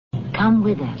come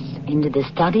with us into the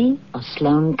study of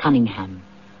Sloane Cunningham,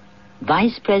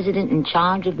 Vice President in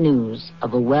charge of news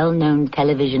of a well-known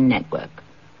television network.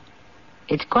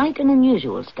 It's quite an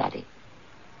unusual study.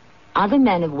 Other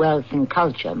men of wealth and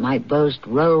culture might boast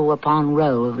row upon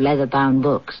row of leather-bound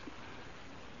books.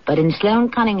 But in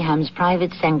Sloane Cunningham's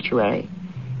private sanctuary,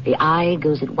 the eye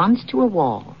goes at once to a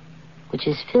wall, which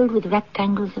is filled with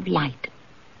rectangles of light,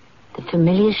 the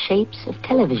familiar shapes of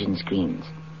television screens,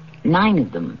 9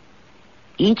 of them,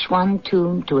 each one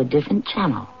tuned to a different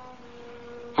channel.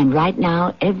 And right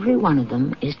now, every one of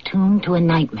them is tuned to a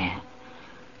nightmare,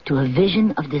 to a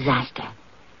vision of disaster,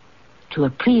 to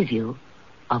a preview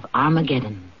of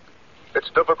Armageddon. It's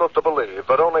difficult to believe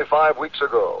that only 5 weeks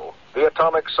ago, the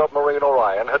atomic submarine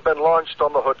Orion had been launched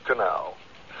on the Hood Canal.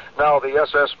 Now the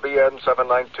SSBN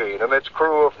 719 and its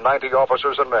crew of 90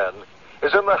 officers and men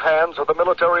is in the hands of the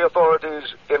military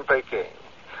authorities in Peking,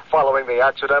 following the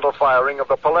accidental firing of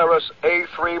the Polaris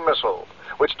A-3 missile,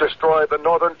 which destroyed the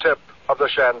northern tip of the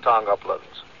Shantung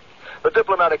uplands. The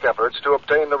diplomatic efforts to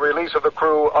obtain the release of the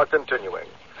crew are continuing,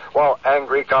 while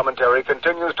angry commentary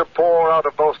continues to pour out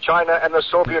of both China and the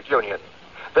Soviet Union,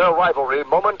 their rivalry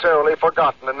momentarily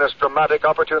forgotten in this dramatic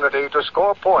opportunity to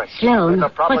score points. Sloane,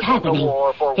 what's happening?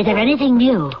 Is there anything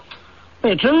new?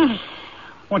 Peter,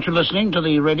 weren't you listening to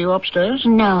the radio upstairs?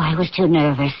 No, I was too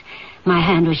nervous. My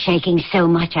hand was shaking so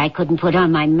much I couldn't put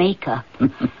on my makeup.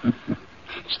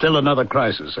 Still another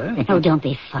crisis, eh? Oh, don't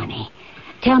be funny.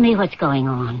 Tell me what's going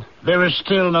on. There is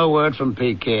still no word from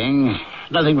Peking.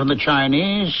 Nothing from the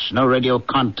Chinese. No radio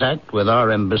contact with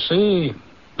our embassy.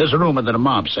 There's a rumor that a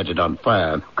mob set it on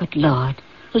fire. Good Lord.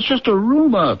 It's just a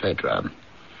rumor, Petra.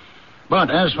 But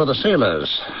as for the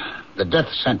sailors, the death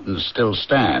sentence still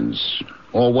stands.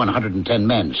 All 110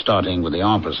 men, starting with the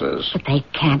officers. But they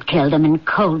can't kill them in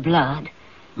cold blood.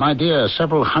 My dear,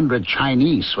 several hundred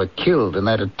Chinese were killed in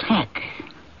that attack.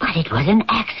 But it was an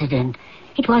accident.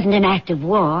 It wasn't an act of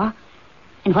war.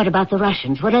 And what about the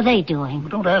Russians? What are they doing?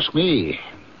 Don't ask me.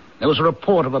 There was a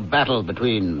report of a battle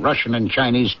between Russian and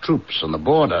Chinese troops on the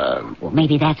border. Well,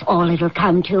 maybe that's all it'll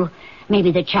come to.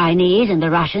 Maybe the Chinese and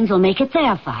the Russians will make it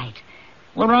their fight.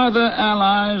 We're either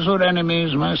allies or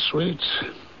enemies, my sweet.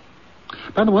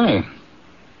 By the way,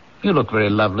 you look very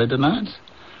lovely tonight.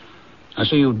 I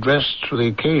see you dressed for the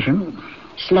occasion.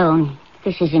 Sloane,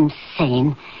 this is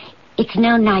insane. It's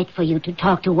no night for you to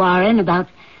talk to Warren about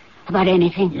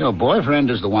anything. Your boyfriend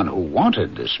is the one who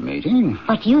wanted this meeting.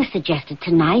 But you suggested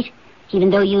tonight,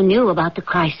 even though you knew about the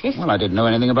crisis. Well, I didn't know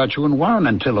anything about you and Warren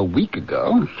until a week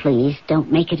ago. Please,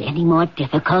 don't make it any more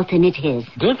difficult than it is.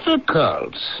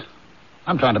 Difficult?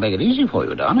 I'm trying to make it easy for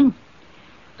you, darling.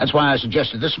 That's why I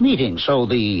suggested this meeting, so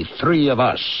the 3 of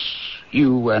us,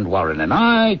 you and Warren and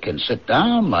I, can sit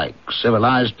down like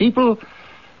civilized people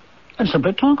and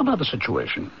simply talk about the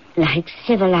situation. Like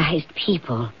civilized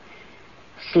people?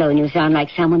 Sloane, you sound like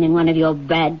someone in one of your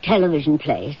bad television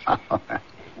plays.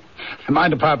 My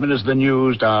department is the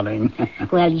news, darling.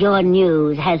 Well, your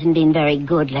news hasn't been very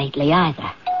good lately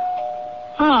either.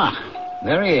 Ah,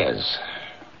 there he is.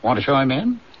 Want to show him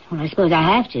in? Well, I suppose I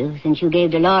have to, since you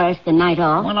gave Dolores the night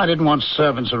off. Well, I didn't want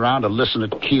servants around to listen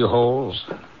at keyholes.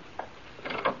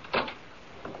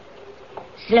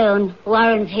 Sloane,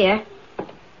 Warren's here.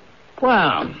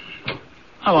 Well,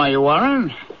 how are you,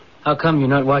 Warren? How come you're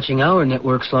not watching our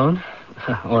network, Sloane?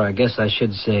 Or I guess I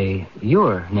should say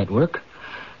your network.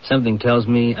 Something tells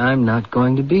me I'm not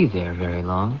going to be there very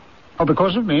long. Oh,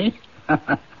 because of me?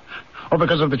 Or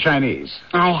because of the Chinese?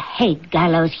 I hate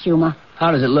gallows humor.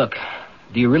 How does it look?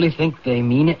 Do you really think they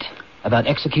mean it about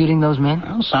executing those men?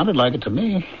 Well, sounded like it to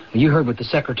me. You heard what the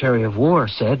Secretary of War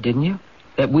said, didn't you?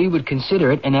 That we would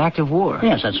consider it an act of war.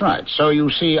 Yes, that's right. So you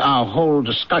see, our whole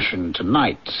discussion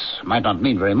tonight might not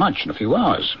mean very much in a few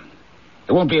hours.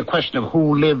 It won't be a question of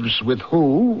who lives with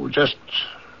who, just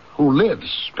who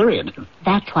lives, period.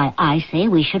 That's why I say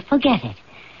we should forget it.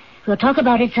 We'll talk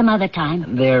about it some other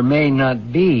time. There may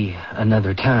not be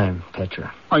another time,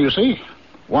 Petra. Oh, you see,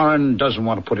 Warren doesn't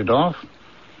want to put it off.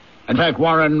 In fact,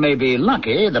 Warren may be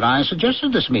lucky that I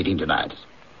suggested this meeting tonight.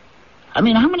 I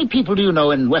mean, how many people do you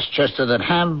know in Westchester that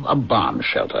have a bomb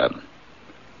shelter?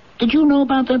 Did you know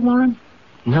about that, Warren?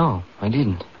 No, I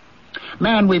didn't.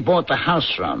 Man we bought the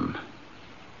house from.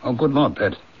 Oh, good Lord,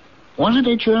 Pet. Was it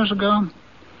 8 years ago?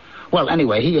 Well,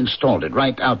 anyway, he installed it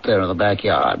right out there in the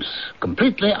backyard.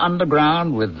 Completely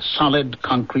underground with solid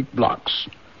concrete blocks.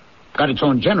 Got its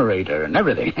own generator and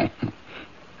everything.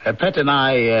 Pet and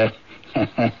I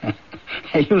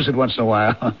use it once in a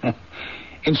while.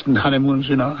 Instant honeymoons,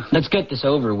 you know. Let's get this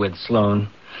over with, Sloane.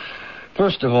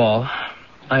 First of all,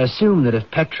 I assume that if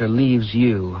Petra leaves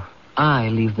you, I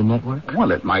leave the network?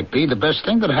 Well, it might be the best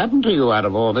thing that happened to you out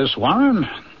of all this, Warren.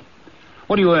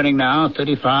 What are you earning now?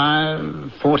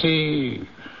 35, 40?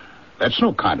 That's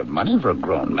no kind of money for a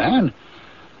grown man.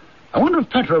 I wonder if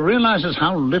Petra realizes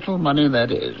how little money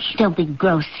that is. Don't be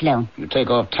gross, Sloan. You take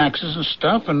off taxes and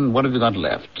stuff, and what have you got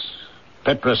left?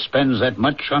 Petra spends that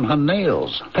much on her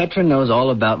nails. Petra knows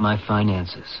all about my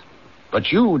finances.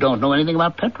 But you don't know anything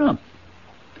about Petra.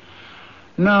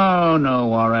 No,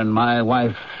 Warren. My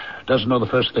wife doesn't know the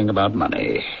first thing about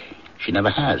money. She never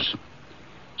has.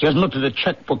 She hasn't looked at a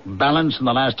checkbook balance in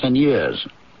the last 10 years.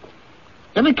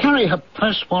 You ever carry her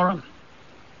purse, Warren?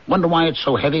 Wonder why it's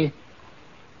so heavy?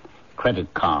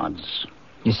 Credit cards.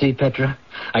 You see, Petra,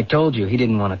 I told you he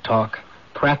didn't want to talk.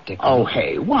 Practical. Oh,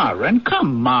 hey, Warren,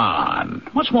 come on.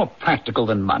 What's more practical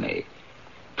than money?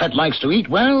 Pet likes to eat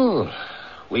well.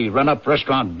 We run up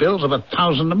restaurant bills of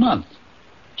 $1,000 a month.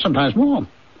 Sometimes more.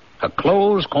 Her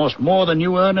clothes cost more than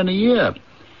you earn in a year.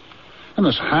 And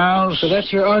this house... So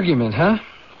that's your argument, huh?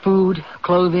 Food,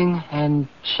 clothing, and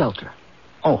shelter.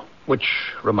 Oh, which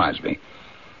reminds me.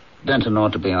 Denton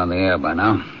ought to be on the air by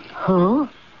now. Who?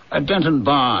 Denton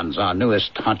Barnes, our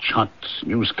newest hot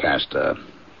newscaster.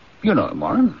 You know him,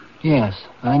 Warren. Yes,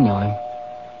 I know him.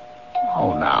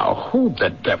 Oh, now, who the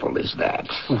devil is that?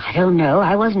 I don't know.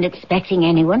 I wasn't expecting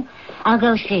anyone. I'll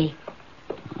go see.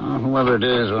 Whoever it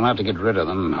is, we'll have to get rid of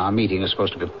them. Our meeting is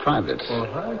supposed to be private.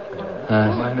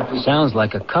 Sounds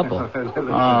like a couple.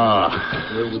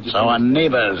 Oh, so our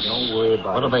neighbors.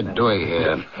 What are they doing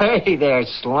here? Hey there,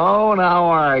 Sloan. How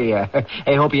are you?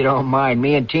 Hey, hope you don't mind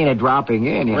me and Tina dropping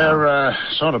in. We're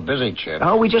sort of busy, Chip.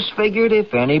 Oh, we just figured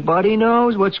if anybody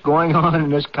knows what's going on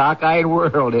in this cockeyed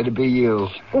world, it'd be you.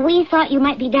 We thought you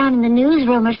might be down in the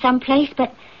newsroom or someplace,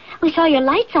 but we saw your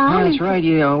lights on. That's right.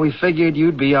 We figured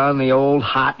you'd be on the old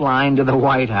hotline to the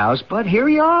White House, but here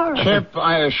you are. Chip,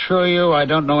 I assure you I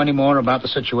don't know any more about the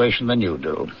situation than you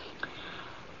do.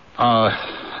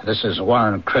 This is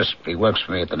Warren Crisp. He works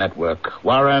for me at the network.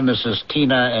 Warren, this is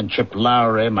Tina and Chip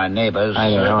Lowry, my neighbors.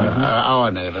 Our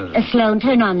neighbors. Sloan,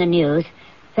 turn on the news.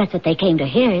 That's what they came to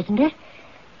hear, isn't it?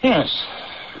 Yes.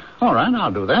 All right,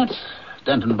 I'll do that.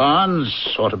 Denton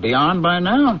Barnes ought to be on by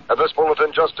now. And this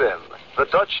bulletin just in. The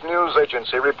Dutch news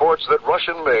agency reports that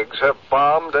Russian MiGs have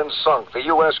bombed and sunk the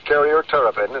U.S. carrier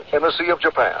Terrapin in the Sea of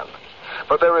Japan.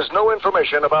 But there is no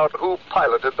information about who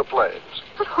piloted the planes.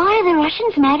 But why are the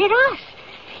Russians mad at us?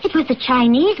 It was the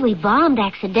Chinese we bombed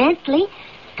accidentally.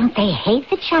 Don't they hate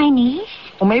the Chinese?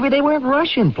 Well, maybe they weren't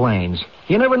Russian planes.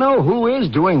 You never know who is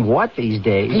doing what these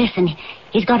days. Listen,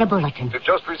 he's got a bulletin. We've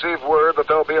just received word that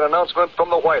there'll be an announcement from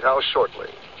the White House shortly.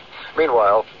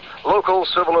 Meanwhile, local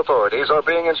civil authorities are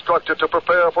being instructed to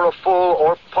prepare for a full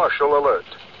or partial alert.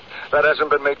 That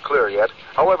hasn't been made clear yet.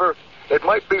 However, it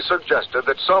might be suggested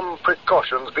that some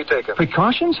precautions be taken.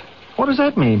 Precautions? What does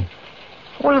that mean?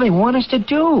 What do they want us to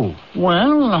do?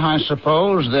 Well, I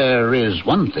suppose there is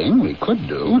one thing we could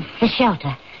do. The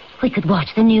shelter. We could watch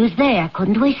the news there,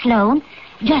 couldn't we, Sloan?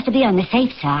 Just to be on the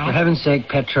safe side. For heaven's sake,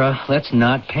 Petra, let's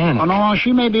not panic. Oh, no,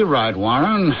 she may be right,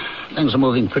 Warren. Things are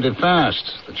moving pretty fast.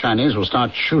 The Chinese will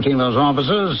start shooting those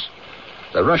officers.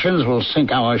 The Russians will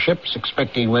sink our ships,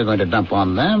 expecting we're going to dump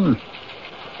on them.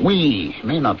 We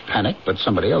may not panic, but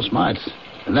somebody else might.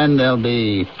 And then they'll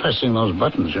be pressing those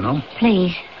buttons, you know.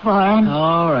 Please, Warren.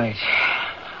 All right.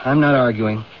 I'm not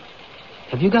arguing.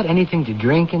 Have you got anything to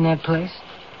drink in that place?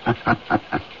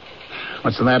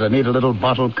 What's the matter? Need a little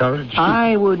bottled courage?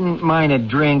 I wouldn't mind a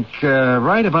drink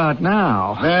right about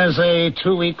now. There's a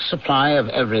 2-week supply of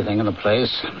everything in the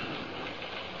place.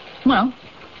 Well,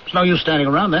 it's no use standing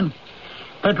around then.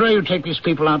 Petra, you take these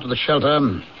people out to the shelter.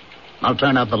 I'll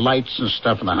turn out the lights and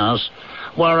stuff in the house.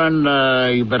 Warren,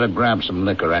 you better grab some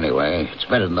liquor anyway. It's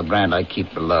better than the brand I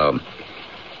keep below.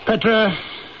 Petra,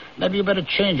 maybe you better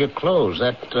change your clothes.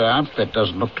 That outfit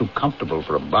doesn't look too comfortable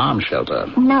for a bomb shelter.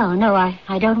 No,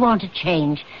 I don't want to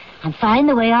change. I'm fine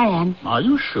the way I am. Are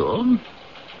you sure?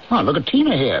 Oh, look at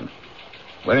Tina here.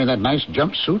 Wearing that nice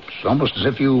jumpsuit, almost as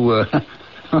if you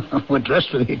were dressed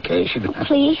for the occasion.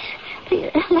 Please,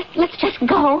 let's just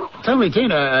go. Tell me,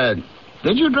 Tina,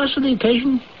 did you dress for the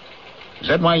occasion? Is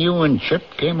that why you and Chip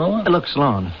came over? Look,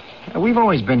 Sloan, we've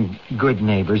always been good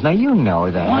neighbors. Now, you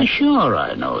know that. Why, sure,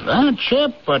 I know that,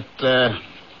 Chip, but,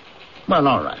 well,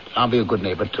 all right. I'll be a good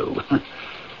neighbor, too.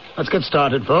 Let's get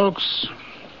started, folks.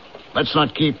 Let's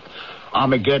not keep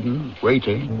Armageddon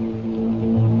waiting.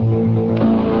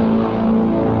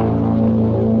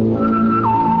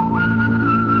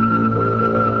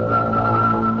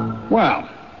 Well,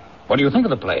 what do you think of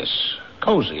the place?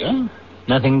 Cozy, eh?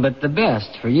 Nothing but the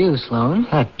best for you, Sloan.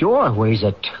 That door weighs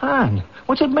a ton.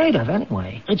 What's it made of,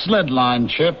 anyway? It's lead-lined,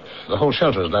 Chip. The whole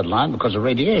shelter is lead-lined because of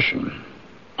radiation.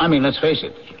 I mean, let's face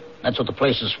it. That's what the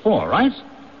place is for, right?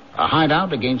 A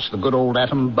hideout against the good old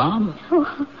atom bomb?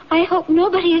 Oh, I hope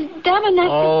nobody is dumb enough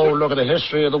Oh, look at the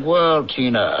history of the world,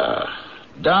 Tina.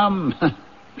 Dumb?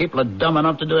 People are dumb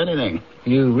enough to do anything.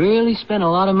 You really spent a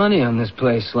lot of money on this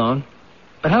place, Sloan.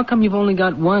 But how come you've only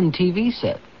got one TV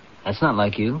set? That's not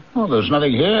like you. Well, there's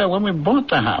nothing here when we bought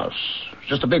the house. It's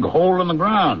just a big hole in the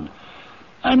ground.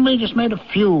 And we just made a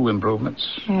few improvements.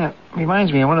 Yeah,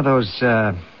 reminds me of one of those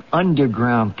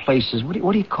underground places.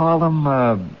 What do you call them?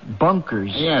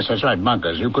 Bunkers. Yes, that's right,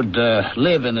 bunkers. You could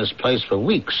live in this place for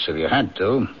weeks if you had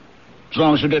to. As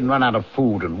long as you didn't run out of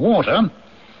food and water.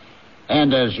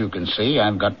 And as you can see,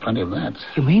 I've got plenty of that.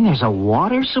 You mean there's a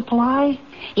water supply?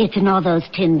 It's in all those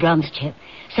tin drums, Chip.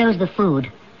 So's the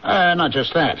food. Not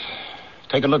just that.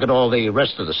 Take a look at all the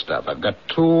rest of the stuff. I've got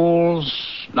tools,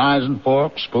 knives and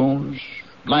forks, spoons,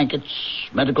 blankets,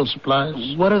 medical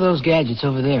supplies. What are those gadgets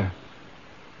over there?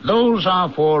 Those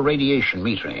are for radiation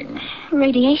metering.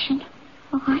 Radiation?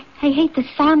 Oh, I hate the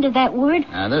sound of that word.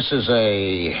 This is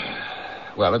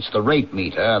it's the rate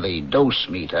meter, the dose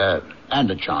meter, and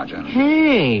a charger.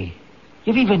 Hey,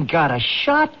 you've even got a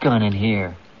shotgun in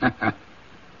here.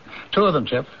 2 of them,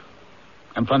 Chip.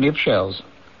 And plenty of shells.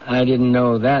 I didn't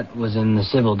know that was in the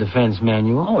Civil Defense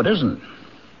Manual. Oh, it isn't.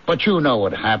 But you know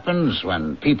what happens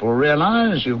when people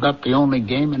realize you've got the only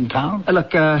game in town.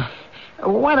 Look,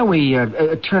 why don't we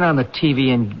turn on the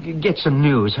TV and get some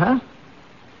news, huh?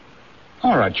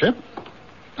 All right, Chip.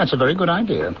 That's a very good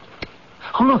idea.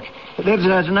 Oh, look, there's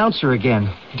an announcer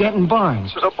again. Denton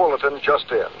Barnes. There's a bulletin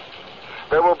just in.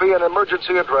 There will be an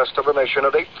emergency address to the nation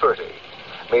at 8:30.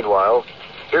 Meanwhile,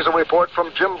 here's a report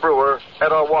from Jim Brewer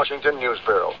at our Washington News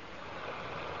Bureau.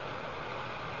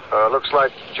 Looks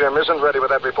like Jim isn't ready with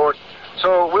that report,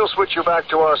 so we'll switch you back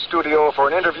to our studio for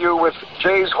an interview with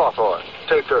Jays Hawthorne,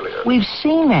 taped earlier. We've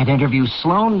seen that interview,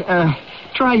 Sloan.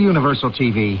 Try Universal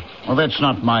TV. Well, that's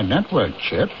not my network,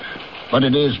 Chip. But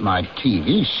it is my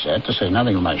TV set, to say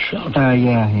nothing of my shelter.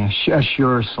 Yeah.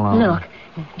 Sure, Sloan. Look,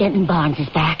 Denton Barnes is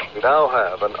back. We now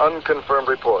have an unconfirmed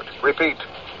report. Repeat,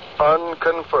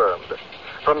 unconfirmed.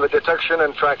 From the Detection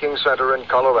and Tracking Center in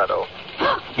Colorado.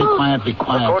 Be quiet.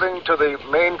 According to the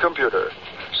main computer,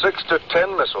 6 to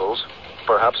 10 missiles,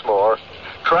 perhaps more,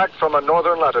 tracked from a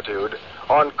northern latitude,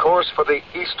 on course for the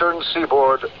eastern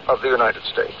seaboard of the United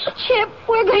States. Chip,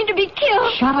 we're going to be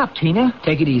killed. Shut up, Tina.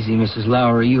 Take it easy, Mrs.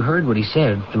 Lowry. You heard what he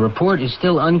said. The report is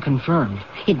still unconfirmed.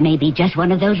 It may be just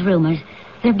one of those rumors.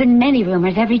 There have been many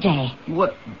rumors every day.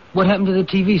 What happened to the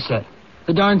TV set?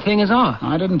 The darn thing is off.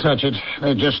 I didn't touch it.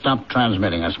 They just stopped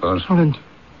transmitting, I suppose. Well, then,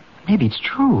 maybe it's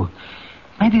true.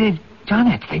 Maybe they've done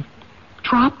it. They've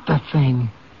dropped the thing.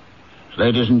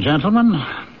 Ladies and gentlemen,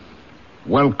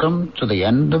 welcome to the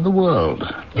end of the world.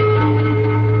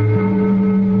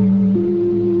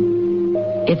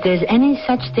 If there's any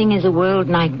such thing as a world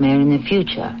nightmare in the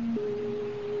future,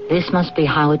 this must be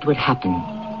how it would happen.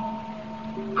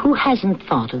 Who hasn't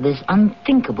thought of this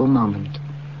unthinkable moment?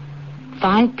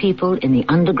 5 people in the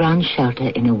underground shelter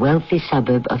in a wealthy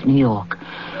suburb of New York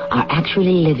are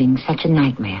actually living such a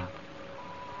nightmare.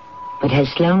 But has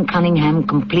Sloan Cunningham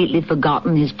completely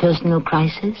forgotten his personal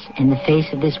crisis in the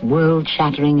face of this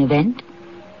world-shattering event?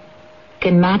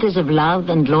 Can matters of love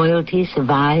and loyalty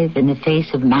survive in the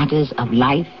face of matters of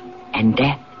life and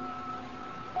death?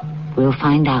 We'll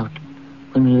find out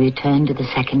when we return to the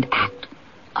second act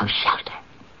of Shelter.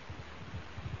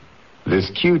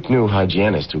 This cute new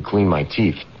hygienist who cleaned my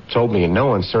teeth told me in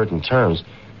no uncertain terms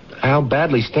how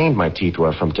badly stained my teeth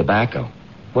were from tobacco.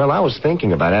 Well, I was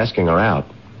thinking about asking her out.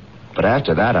 But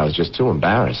after that, I was just too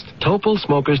embarrassed. Topol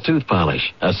Smoker's Tooth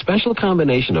Polish, a special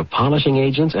combination of polishing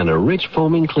agents and a rich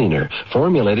foaming cleaner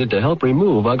formulated to help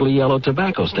remove ugly yellow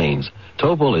tobacco stains.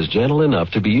 Topol is gentle enough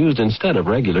to be used instead of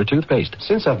regular toothpaste.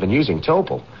 Since I've been using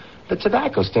Topol, the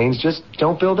tobacco stains just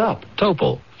don't build up.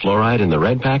 Topol, fluoride in the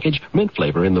red package, mint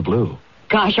flavor in the blue.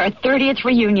 Gosh, our 30th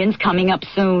reunion's coming up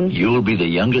soon. You'll be the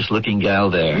youngest-looking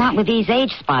gal there. Not with these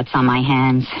age spots on my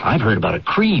hands. I've heard about a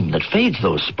cream that fades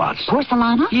those spots.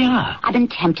 Porcelana? Yeah. I've been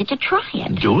tempted to try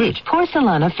it. Do it.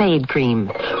 Porcelana Fade Cream.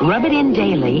 Rub it in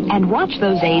daily and watch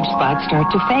those age spots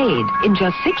start to fade in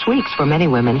just 6 weeks for many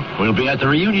women. We'll be at the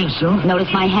reunion soon.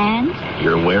 Notice my hands?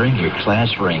 You're wearing your class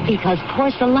ring. Because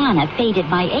Porcelana faded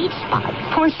my age spots.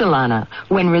 Porcelana.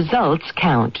 When results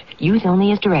count. Use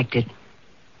only as directed.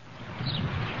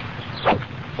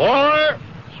 Boy,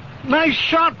 nice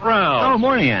shot round. Oh,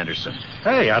 morning, Anderson.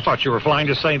 Hey, I thought you were flying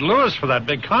to St. Louis for that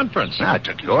big conference. I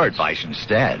took your advice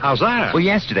instead. How's that? Well,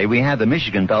 yesterday we had the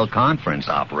Michigan Bell conference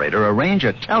operator arrange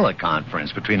a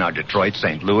teleconference between our Detroit,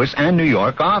 St. Louis, and New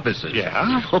York offices.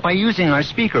 Yeah? Well, by using our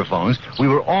speakerphones, we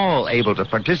were all able to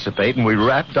participate, and we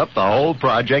wrapped up the whole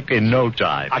project in no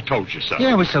time. I told you so.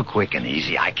 Yeah, it was so quick and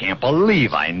easy. I can't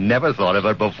believe I never thought of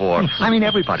it before. I mean,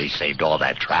 everybody saved all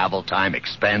that travel time,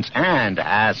 expense, and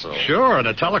hassle. Sure, and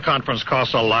a teleconference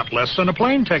costs a lot less than a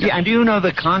plane ticket. Yeah, and do you know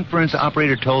the conference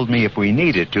operator told me if we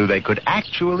needed to, they could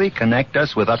actually connect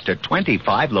us with up to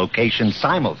 25 locations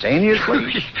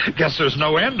simultaneously? Guess there's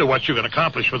no end to what you can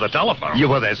accomplish with a telephone. Yeah,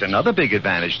 well, there's another big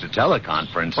advantage to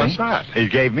teleconferencing. What's that?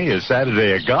 It gave me a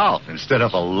Saturday of golf instead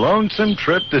of a lonesome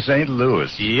trip to St.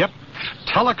 Louis. Yep.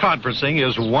 Teleconferencing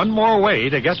is one more way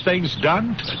to get things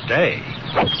done today.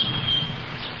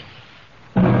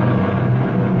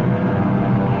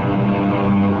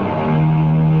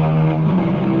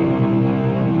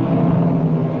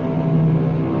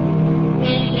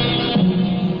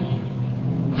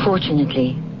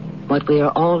 Fortunately, what we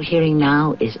are all hearing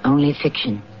now is only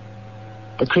fiction.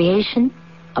 The creation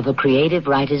of a creative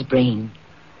writer's brain.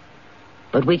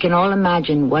 But we can all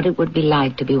imagine what it would be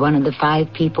like to be one of the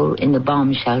 5 people in the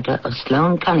bomb shelter of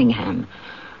Sloane Cunningham,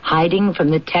 hiding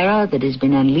from the terror that has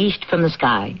been unleashed from the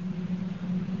sky.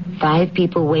 5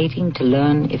 people waiting to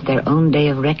learn if their own day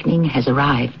of reckoning has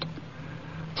arrived.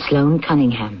 Sloane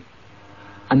Cunningham,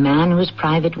 a man whose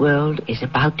private world is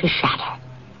about to shatter.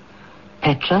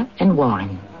 Petra and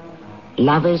Warren,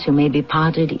 lovers who may be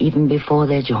parted even before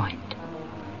they're joined.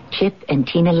 Chip and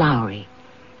Tina Lowry,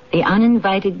 the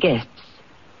uninvited guests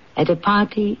at a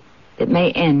party that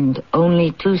may end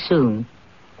only too soon.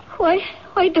 Why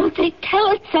don't they tell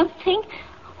us something?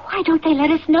 Why don't they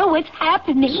let us know what's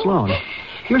happening? Sloane,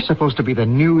 you're supposed to be the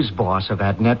news boss of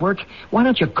that network. Why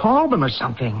don't you call them or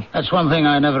something? That's one thing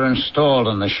I never installed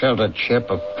in the shelter, Chip,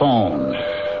 a phone.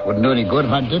 Wouldn't do any good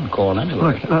if I did call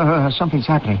anyway. Look, something's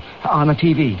happening on the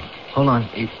TV. Hold on.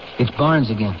 It's Barnes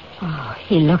again. Oh,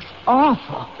 he looks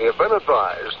awful. We have been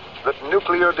advised that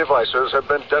nuclear devices have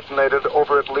been detonated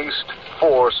over at least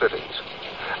 4 cities.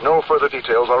 No further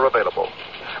details are available.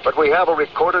 But we have a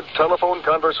recorded telephone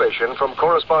conversation from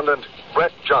correspondent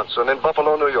Brett Johnson in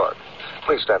Buffalo, New York.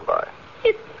 Please stand by.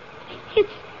 It's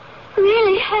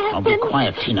really happened. I'll be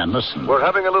quiet, Tina, and listen. We're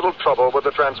having a little trouble with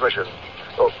the transmission.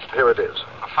 Oh, here it is.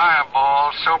 A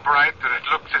fireball so bright that it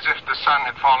looked as if the sun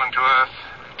had fallen to earth,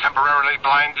 temporarily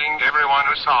blinding everyone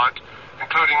who saw it,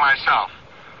 including myself,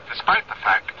 despite the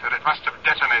fact that it must have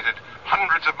detonated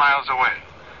hundreds of miles away.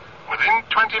 Within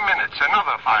 20 minutes,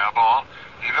 another fireball,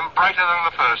 even brighter than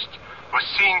the first, was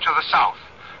seen to the south,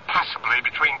 possibly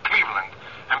between Cleveland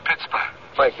and Pittsburgh.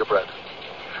 Thank you, Brett.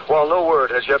 While no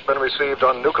word has yet been received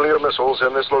on nuclear missiles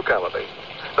in this locality,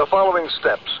 the following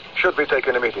steps should be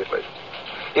taken immediately.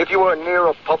 If you are near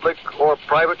a public or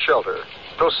private shelter,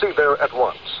 proceed there at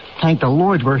once. Thank the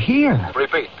Lord we're here.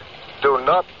 Repeat, do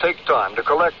not take time to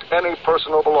collect any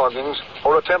personal belongings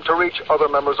or attempt to reach other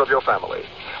members of your family,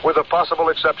 with the possible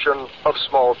exception of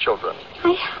small children.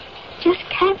 I just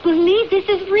can't believe this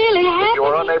is really happening. If you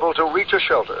are unable to reach a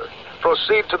shelter,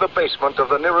 proceed to the basement of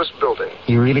the nearest building.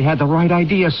 You really had the right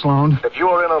idea, Sloane. If you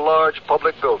are in a large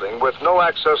public building with no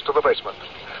access to the basement,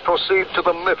 proceed to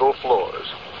the middle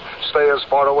floors. Stay as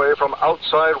far away from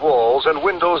outside walls and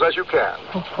windows as you can.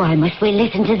 Oh, why must we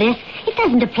listen to this? It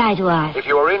doesn't apply to us. If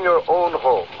you are in your own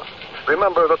home,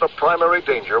 remember that the primary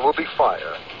danger will be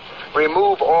fire.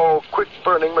 Remove all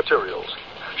quick-burning materials.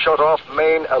 Shut off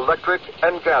main electric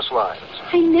and gas lines.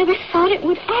 I never thought it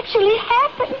would actually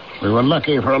happen. We were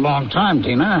lucky for a long time,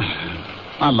 Tina.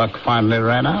 Our luck finally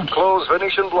ran out. Close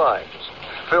Venetian blinds.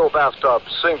 Fill bathtubs,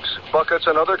 sinks, buckets,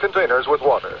 and other containers with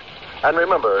water. And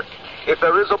remember, if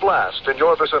there is a blast in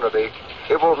your vicinity,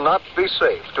 it will not be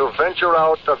safe to venture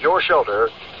out of your shelter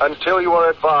until you are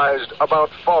advised about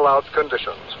fallout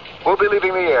conditions. We'll be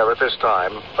leaving the air at this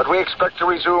time, but we expect to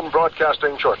resume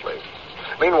broadcasting shortly.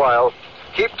 Meanwhile,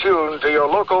 keep tuned to your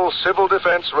local civil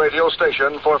defense radio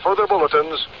station for further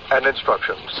bulletins and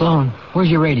instructions. Sloane,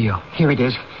 where's your radio? Here it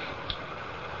is.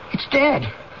 It's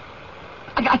dead.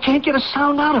 I can't get a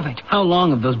sound out of it. How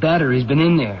long have those batteries been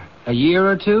in there? A year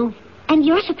or 2? And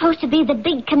you're supposed to be the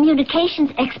big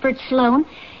communications expert, Sloane.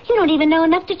 You don't even know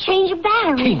enough to change a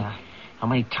battery. Tina, how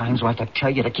many times do I have to tell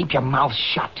you to keep your mouth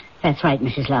shut? That's right,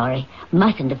 Mrs. Lowry.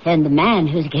 Mustn't offend the man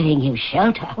who's giving you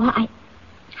shelter. Well,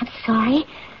 I'm sorry.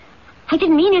 I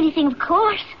didn't mean anything, of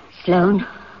course. Sloane,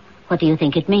 what do you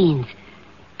think it means?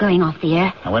 Going off the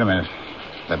air? Now, wait a minute.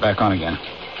 They're back on again.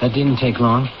 That didn't take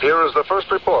long. Here is the first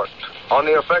report on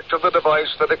the effect of the device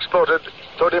that exploded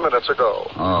 30 minutes ago.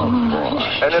 Oh, boy.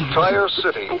 An entire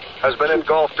city has been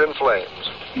engulfed in flames.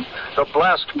 The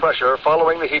blast pressure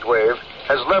following the heat wave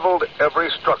has leveled every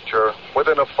structure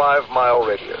within a 5-mile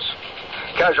radius.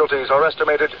 Casualties are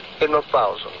estimated in the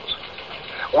thousands.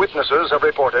 Witnesses have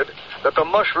reported that the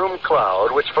mushroom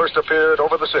cloud, which first appeared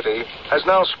over the city, has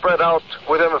now spread out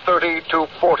within a 30 to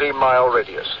 40-mile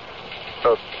radius.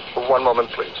 One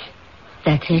moment, please.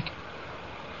 That's it.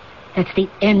 That's the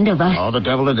end of us. Oh, the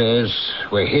devil it is.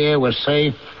 We're here, we're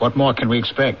safe. What more can we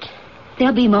expect?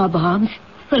 There'll be more bombs.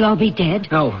 We'll all be dead.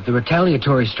 No, the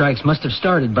retaliatory strikes must have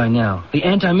started by now. The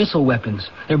anti-missile weapons.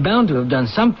 They're bound to have done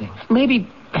something. Maybe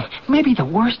the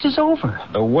worst is over.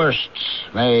 The worst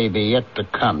may be yet to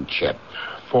come, Chip.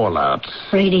 Fallout.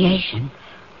 Radiation.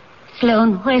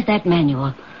 Sloan, where's that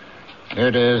manual? Here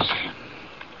it is.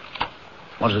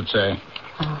 What does it say?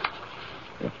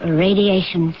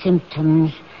 Radiation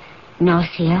symptoms.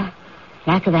 Nausea.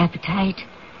 Lack of appetite.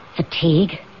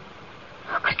 Fatigue.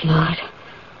 Oh, good Lord.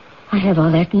 I have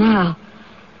all that now.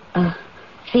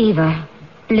 Fever.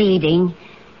 Bleeding.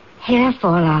 Hair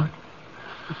fallout.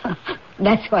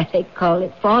 That's why they call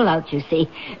it fallout, you see.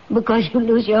 Because you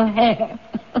lose your hair.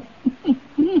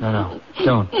 No.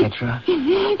 Don't, Petra.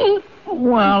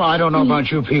 Well, I don't know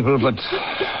about you people, but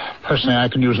personally I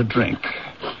can use a drink.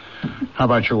 How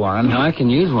about you, Warren? No, I can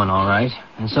use one, all right.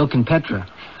 And so can Petra.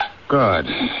 Good.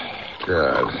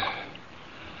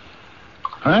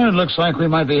 Well, it looks like we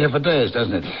might be here for days,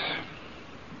 doesn't it?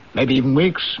 Maybe even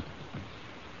weeks.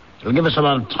 It'll give us a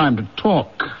lot of time to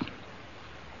talk,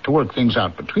 to work things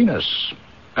out between us.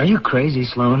 Are you crazy,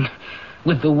 Sloan?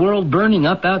 With the world burning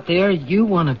up out there, you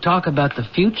want to talk about the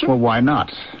future? Well, why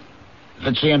not? If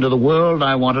it's the end of the world,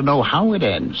 I want to know how it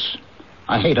ends.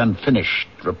 I hate unfinished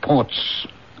reports.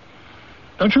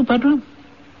 Don't you, Petra?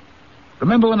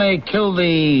 Remember when they killed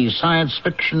the science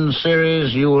fiction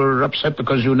series, you were upset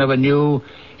because you never knew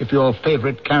if your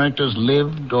favorite characters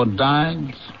lived or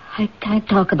died? I can't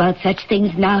talk about such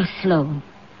things now, Sloan.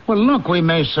 Well, look, we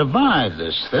may survive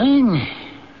this thing.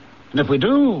 And if we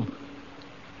do,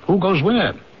 who goes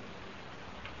where?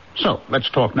 So, let's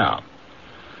talk now.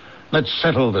 Let's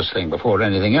settle this thing before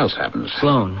anything else happens.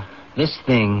 Sloan, this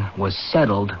thing was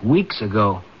settled weeks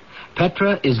ago.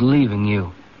 Petra is leaving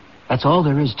you. That's all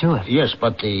there is to it. Yes,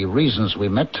 but the reasons we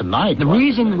met tonight... The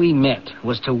reason we met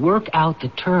was to work out the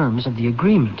terms of the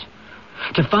agreement.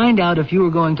 To find out if you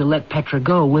were going to let Petra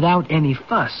go without any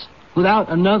fuss. Without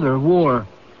another war.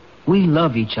 We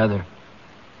love each other.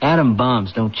 Atom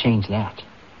bombs don't change that.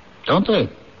 Don't they?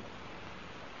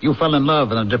 You fell in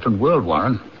love in a different world,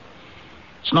 Warren.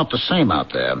 It's not the same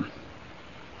out there.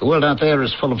 The world out there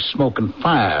is full of smoke and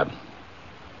fire.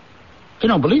 If you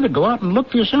don't believe it, go out and look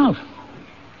for yourself.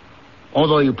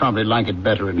 Although you probably like it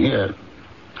better in here.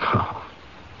 Oh,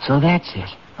 so that's it,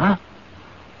 huh?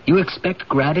 You expect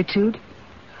gratitude?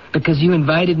 Because you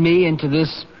invited me into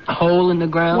this hole in the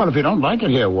ground? Well, if you don't like it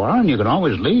here, Warren, you can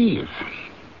always leave.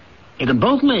 You can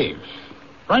both leave.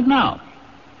 Right now.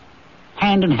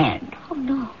 Hand in hand. Oh,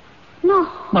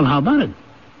 no. Well, how about it?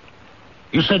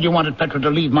 You said you wanted Petra to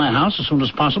leave my house as soon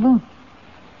as possible.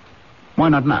 Why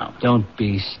not now? Don't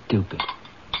be stupid.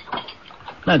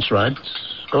 That's right.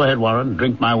 Go ahead, Warren.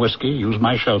 Drink my whiskey. Use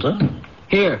my shelter.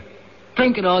 Here.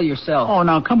 Drink it all yourself. Oh,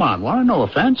 now, come on, Warren. No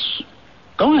offense.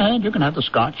 Go ahead. You can have the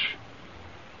scotch.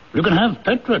 You can have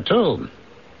Petra, too.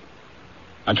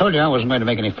 I told you I wasn't going to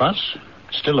make any fuss.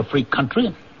 It's still a free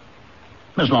country.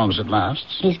 As long as it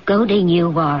lasts. He's goading you,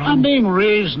 Warren. I'm being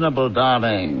reasonable,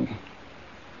 darling.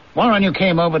 Warren, you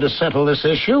came over to settle this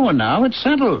issue, and now it's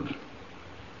settled.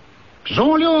 It's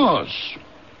all yours.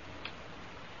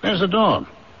 There's the door.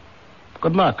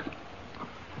 Good luck.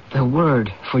 The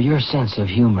word for your sense of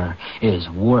humor is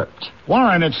warped.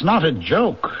 Warren, it's not a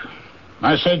joke.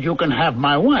 I said you can have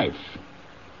my wife.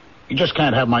 You just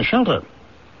can't have my shelter.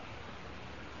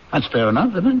 That's fair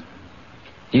enough, isn't it?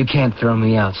 You can't throw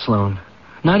me out, Sloan.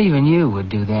 Not even you would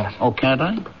do that. Oh, can't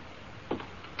I?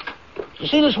 You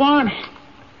see this, Warren?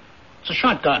 It's a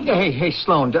shotgun. Hey,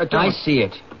 Sloan, don't... I see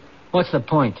it. What's the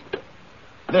point?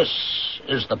 This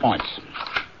is the point.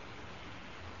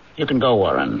 You can go,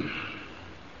 Warren.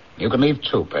 You can leave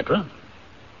too, Petra.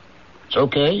 It's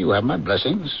okay. You have my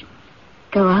blessings.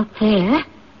 Go out there?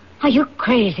 Are you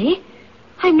crazy?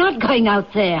 I'm not going out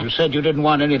there. You said you didn't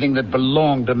want anything that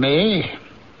belonged to me.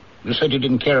 You said you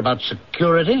didn't care about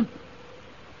security.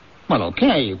 Well,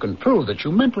 okay, you can prove that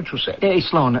you meant what you said. Hey,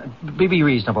 Sloan, be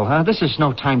reasonable, huh? This is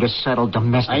no time to settle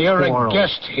domestic quarrels. You're quarrels. a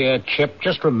guest here, Chip.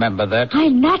 Just remember that.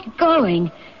 I'm not going.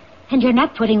 And you're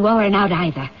not putting Warren out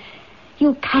either.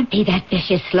 You can't be that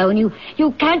vicious, Sloan.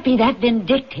 You can't be that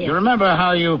vindictive. You remember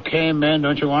how you came in,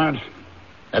 don't you, Warren?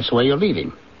 That's the way you're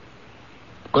leaving.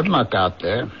 Good luck out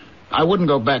there. I wouldn't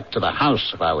go back to the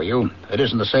house if I were you. It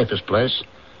isn't the safest place.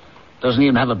 Doesn't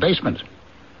even have a basement.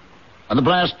 When the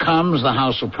blast comes, the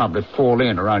house will probably fall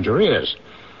in around your ears.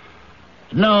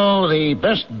 No, the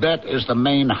best bet is the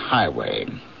main highway.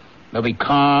 There'll be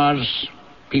cars,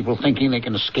 people thinking they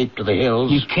can escape to the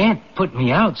hills. You can't put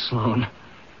me out, Sloan.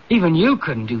 Even you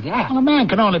couldn't do that. Well, a man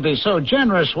can only be so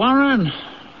generous, Warren.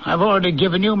 I've already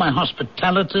given you my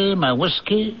hospitality, my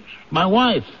whiskey, my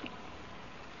wife.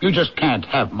 You just can't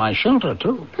have my shelter,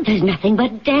 too. But there's nothing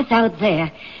but death out there.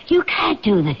 You can't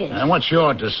do this. And what's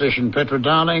your decision, Petra,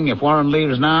 darling? If Warren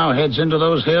leaves now, heads into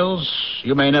those hills,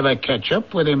 you may never catch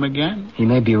up with him again. He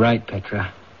may be right,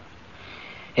 Petra.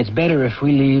 It's better if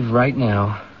we leave right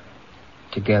now,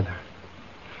 together.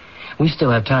 We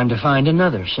still have time to find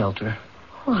another shelter.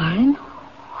 Warren,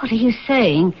 what are you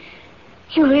saying?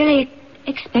 You really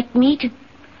expect me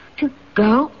to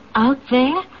go out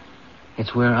there?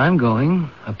 It's where I'm going,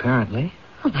 apparently.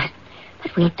 Oh, but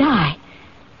we'll die.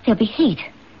 There'll be heat,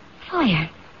 fire,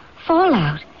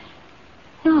 fallout.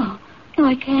 No,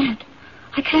 I can't.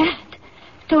 I can't.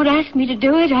 Don't ask me to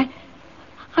do it. I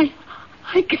can't.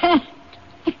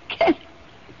 I can't.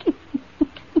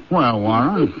 Well,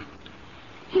 Warren,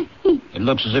 it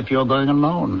looks as if you're going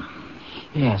alone.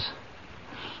 Yes,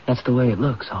 that's the way it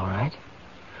looks, all right.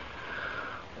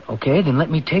 Okay, then let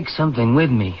me take something with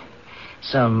me.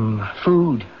 Some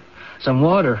food, some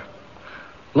water.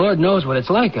 Lord knows what it's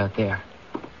like out there.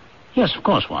 Yes, of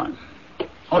course, Warren.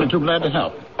 Only too glad to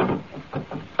help.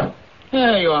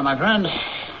 There you are, my friend.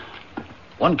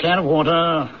 1 can of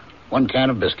water, 1 can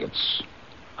of biscuits.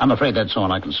 I'm afraid that's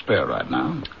all I can spare right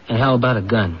now. And how about a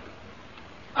gun?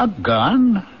 A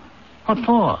gun? What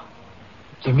for?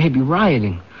 There may be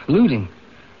rioting, looting.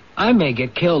 I may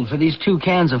get killed for these 2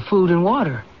 cans of food and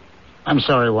water. I'm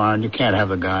sorry, Warren, you can't have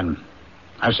a gun.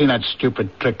 I've seen that stupid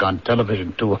trick on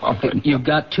television too often. You've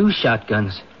got 2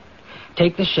 shotguns.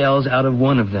 Take the shells out of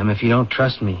one of them if you don't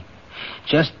trust me.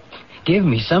 Just give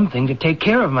me something to take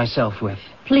care of myself with.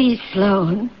 Please,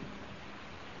 Sloan.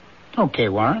 Okay,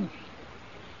 Warren.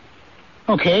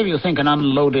 Okay, if you think an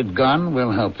unloaded gun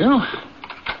will help you.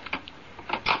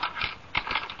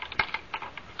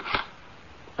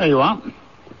 There you are.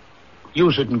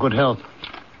 Use it in good health.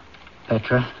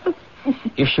 Petra,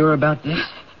 you're sure about this?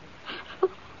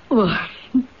 Warren,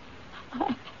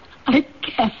 I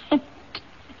can't.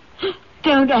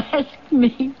 Don't ask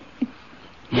me.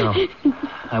 No,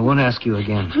 I won't ask you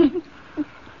again.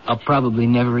 I'll probably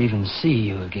never even see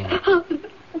you again.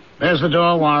 There's the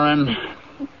door, Warren.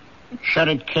 Shut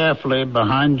it carefully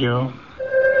behind you.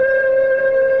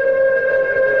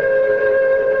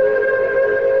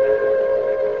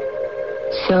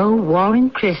 So Warren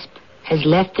Crisp has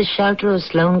left the shelter of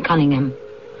Sloane Cunningham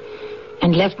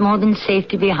and left more than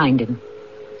safety behind him.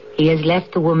 He has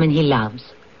left the woman he loves,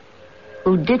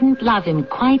 who didn't love him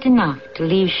quite enough to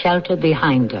leave shelter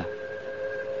behind her.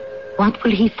 What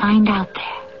will he find out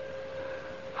there?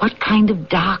 What kind of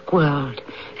dark world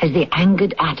has the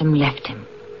angered atom left him?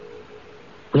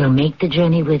 We'll make the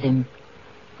journey with him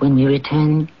when we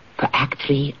return for Act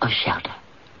 3 of Shelter.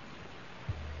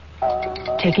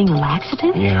 Taking a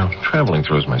laxative? Yeah, traveling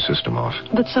throws my system off.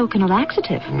 But so can a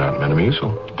laxative. Not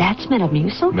Metamucil. That's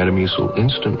Metamucil? Metamucil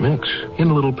instant mix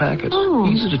in little packets. Oh.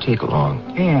 Easy to take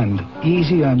along. And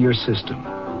easy on your system.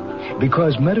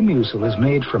 Because Metamucil is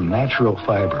made from natural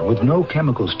fiber with no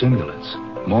chemical stimulants.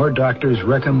 More doctors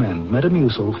recommend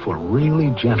Metamucil for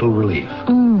really gentle relief.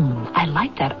 I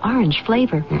like that orange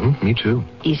flavor. Me too.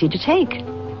 Easy to take.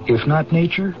 If not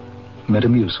nature,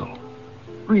 Metamucil.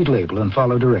 Read label and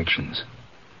follow directions.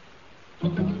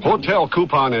 Hotel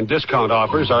coupon and discount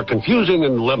offers are confusing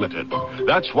and limited.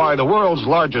 That's why the world's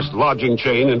largest lodging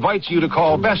chain invites you to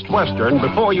call Best Western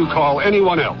before you call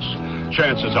anyone else.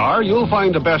 Chances are you'll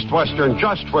find the Best Western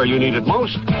just where you need it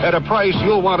most at a price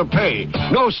you'll want to pay.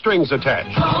 No strings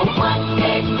attached. Call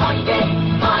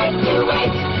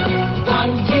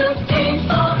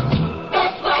 1-800-528-1234.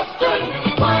 Best Western.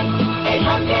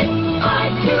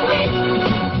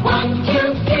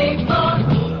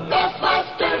 1-800-528-1234. Best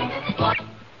Western.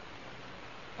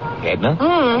 Edna?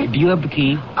 Do you have the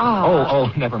key? Oh.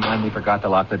 Oh, never mind. We forgot to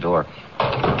lock the door.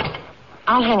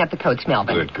 I'll hang up the coats,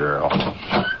 Melvin. Good girl.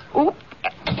 Oop.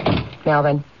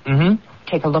 Melvin.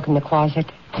 Take a look in the closet.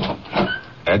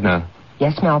 Edna,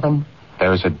 Yes, Melvin.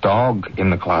 there's a dog in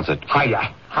the closet.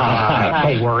 Hiya.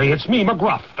 Don't worry, it's me,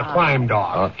 McGruff, the crime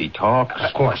dog. He talks.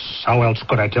 Of course. How else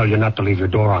could I tell you not to leave your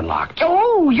door unlocked?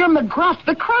 Oh, you. You're McGruff,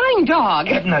 the crying dog.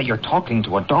 Edna, you're talking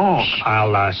to a dog.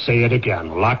 I'll say it again.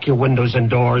 Lock your windows and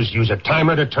doors. Use a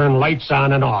timer to turn lights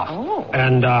on and off. Oh.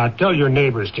 And tell your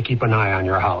neighbors to keep an eye on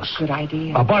your house. Good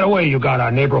idea. By the way, you got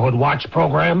a neighborhood watch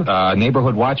program?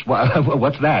 Neighborhood watch?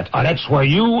 What's that? That's where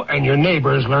you and your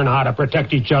neighbors learn how to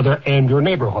protect each other and your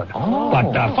neighborhood. Oh.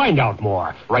 But find out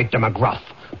more. Write to McGruff,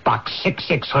 Box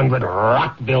 6600,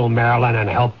 Rockville, Maryland, and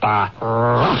help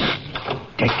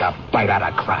take a bite out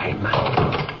of crime.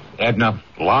 Edna,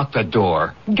 lock the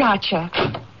door. Gotcha.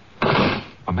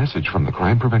 A message from the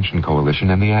Crime Prevention Coalition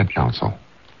and the Ad Council.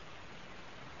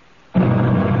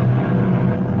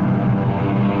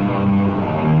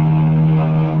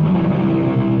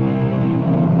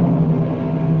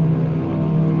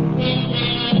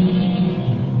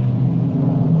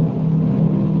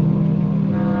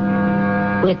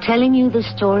 We're telling you the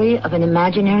story of an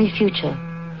imaginary future,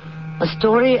 a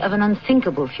story of an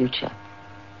unthinkable future,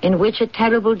 in which a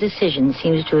terrible decision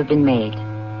seems to have been made.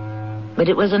 But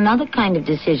it was another kind of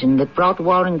decision that brought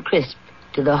Warren Crisp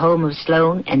to the home of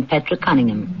Sloane and Petra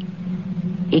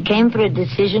Cunningham. He came for a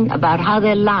decision about how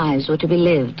their lives were to be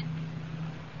lived.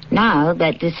 Now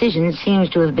that decision seems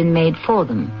to have been made for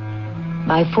them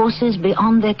by forces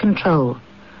beyond their control,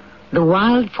 the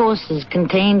wild forces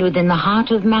contained within the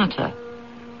heart of matter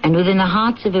and within the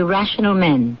hearts of irrational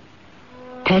men.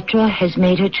 Petra has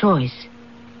made her choice.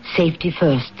 Safety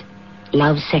first,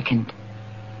 love second.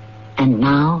 And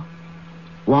now,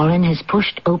 Warren has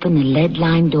pushed open the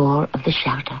lead-lined door of the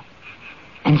shelter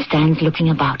and stands looking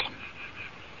about him.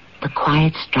 The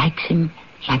quiet strikes him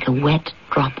like a wet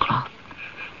drop cloth.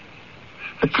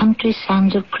 The country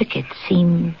sounds of crickets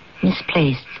seem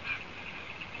misplaced.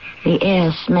 The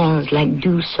air smells like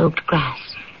dew-soaked grass.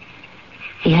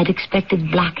 He had expected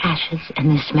black ashes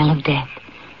and the smell of death,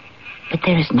 but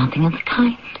there is nothing of the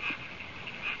kind.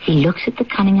 He looks at the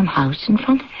Cunningham house in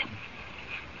front of him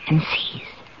and sees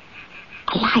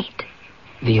a light.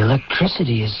 The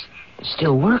electricity is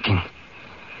still working.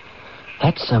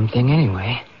 That's something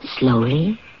anyway.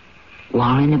 Slowly,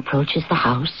 Warren approaches the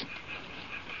house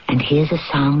and hears a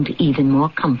sound even more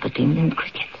comforting than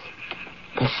crickets.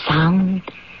 The sound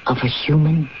of a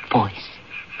human voice.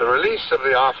 The release of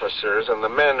the officers and the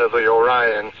men of the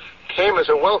Orion came as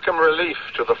a welcome relief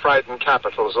to the frightened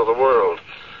capitals of the world,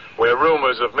 where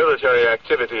rumors of military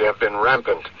activity have been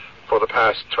rampant for the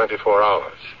past 24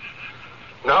 hours.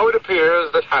 Now it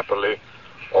appears that happily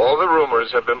all the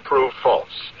rumors have been proved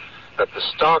false, that the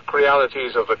stark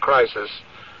realities of the crisis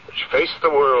which faced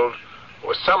the world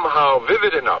were somehow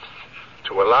vivid enough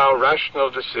to allow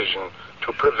rational decision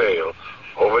to prevail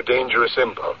over dangerous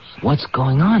impulse. What's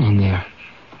going on in there?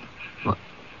 Well,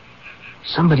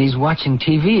 somebody's watching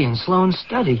TV in Sloane's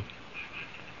study.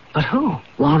 But who?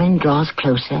 Warren draws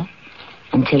closer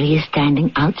until he is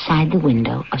standing outside the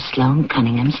window of Sloane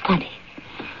Cunningham's study.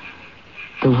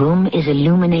 The room is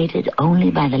illuminated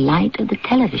only by the light of the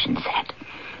television set,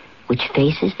 which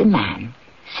faces the man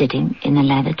sitting in a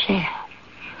leather chair.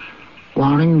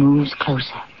 Warren moves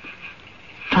closer,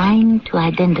 trying to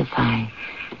identify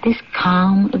this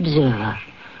calm observer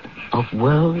of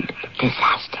world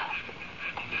disaster.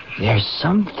 There's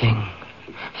something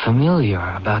familiar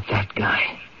about that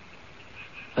guy.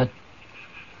 But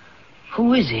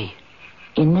who is he?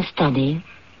 In the study,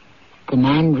 the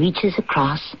man reaches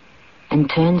across and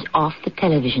turns off the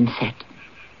television set.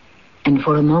 And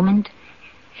for a moment,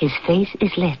 his face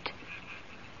is lit,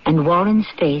 and Warren's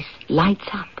face lights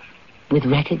up with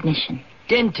recognition.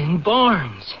 Denton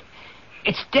Barnes.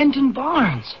 It's Denton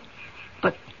Barnes.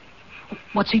 But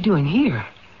what's he doing here?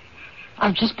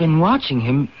 I've just been watching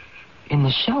him in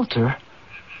the shelter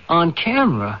on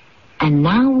camera. And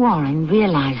now Warren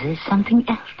realizes something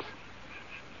else.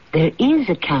 There is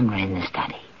a camera in the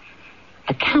study.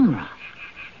 A camera,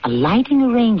 a lighting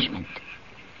arrangement,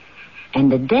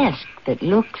 and a desk that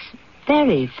looks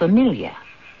very familiar.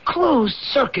 Closed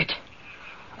circuit.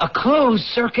 A closed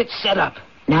circuit setup.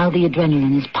 Now the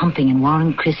adrenaline is pumping in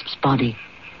Warren Crisp's body.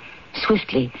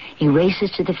 Swiftly, he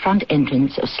races to the front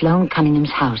entrance of Sloane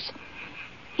Cunningham's house.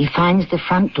 He finds the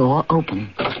front door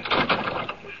open.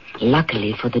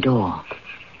 Luckily for the door,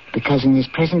 because in his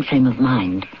present frame of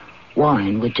mind,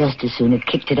 Warren would just as soon have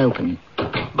kicked it open.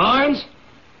 Barnes?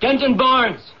 Denton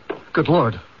Barnes! Good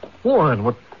Lord. Warren,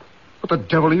 what the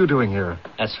devil are you doing here?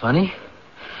 That's funny.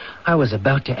 I was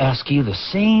about to ask you the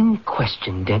same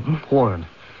question, Denton. Warren,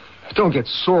 don't get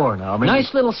sore now.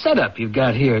 Nice little setup you've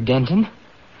got here, Denton.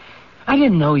 I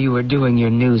didn't know you were doing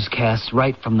your newscasts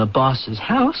right from the boss's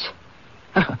house.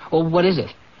 Well, what is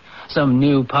it? Some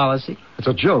new policy? It's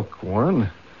a joke,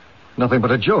 Warren. Nothing but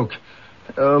a joke.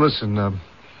 Listen,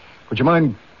 would you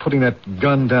mind putting that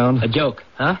gun down. A joke,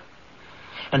 huh?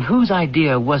 And whose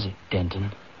idea was it,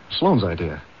 Denton? Sloane's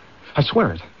idea. I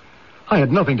swear it. I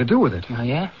had nothing to do with it. Oh,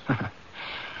 yeah?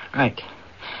 Right.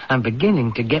 I'm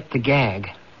beginning to get the gag.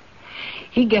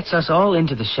 He gets us all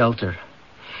into the shelter.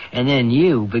 And then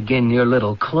you begin your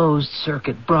little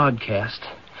closed-circuit broadcast.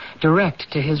 Direct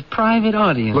to his private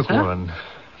audience, Look, Warren,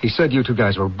 he said you two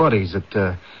guys were buddies,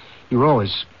 that you were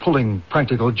always pulling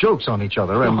practical jokes on each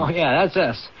other, and... Oh, yeah, that's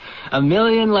us.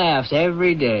 1,000,000 laughs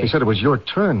every day. He said it was your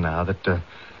turn now, that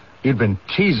you'd been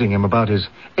teasing him about his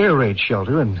air raid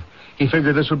shelter, and he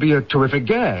figured this would be a terrific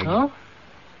gag. Oh?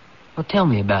 Well, tell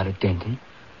me about it, Denton.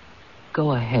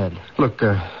 Go ahead. Look,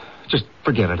 just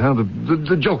forget it, huh?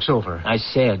 The joke's over. I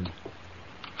said.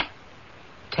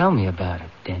 Tell me about it,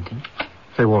 Denton.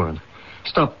 Hey, Warren,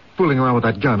 stop fooling around with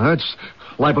that gun, huh? It's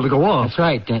liable to go off. That's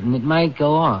right, Denton. It might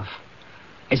go off.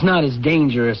 It's not as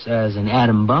dangerous as an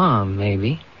atom bomb,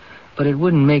 maybe, but it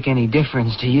wouldn't make any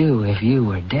difference to you if you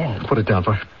were dead. Put it down,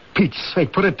 for Pete's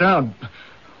sake. Put it down.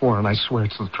 Warren, I swear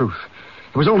it's the truth.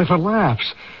 It was only for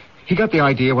laughs. He got the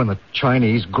idea when the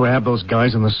Chinese grabbed those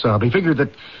guys in the sub. He figured that,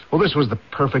 well, this was the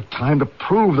perfect time to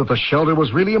prove that the shelter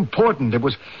was really important. It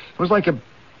was like a,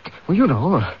 well, you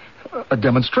know, a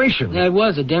demonstration. Yeah, it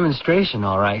was a demonstration,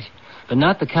 all right, but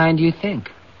not the kind you think.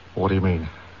 What do you mean?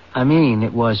 I mean,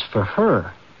 it was for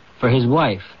her, for his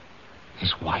wife.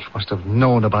 His wife must have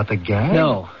known about the gag?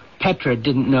 No, Petra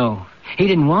didn't know. He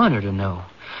didn't want her to know,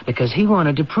 because he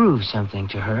wanted to prove something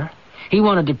to her. He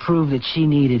wanted to prove that she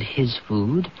needed his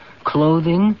food,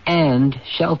 clothing, and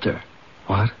shelter.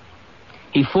 What?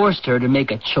 He forced her to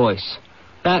make a choice.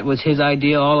 That was his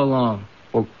idea all along.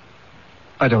 Well,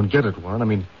 I don't get it, Warren. I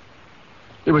mean,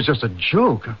 it was just a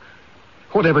joke.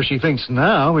 Whatever she thinks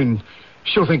now, I mean,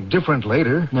 she'll think different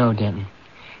later. No, Denton.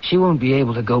 She won't be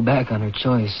able to go back on her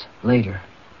choice later.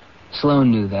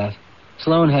 Sloane knew that.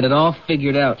 Sloane had it all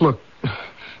figured out. Look,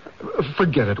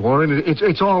 forget it, Warren.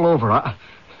 It's all over.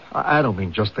 I don't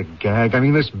mean just the gag. I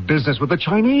mean this business with the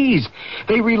Chinese.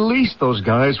 They released those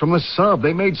guys from the sub.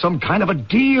 They made some kind of a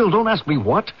deal. Don't ask me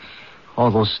what. All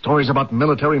those stories about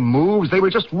military moves, they were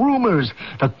just rumors.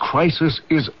 The crisis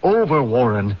is over,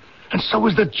 Warren. And so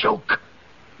is the joke.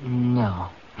 No.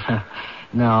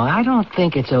 No, I don't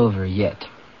think it's over yet.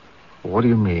 What do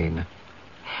you mean?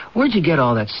 Where'd you get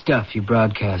all that stuff you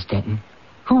broadcast, Denton?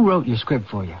 Who wrote your script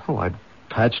for you? Oh, I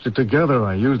patched it together.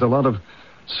 I used a lot of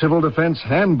civil defense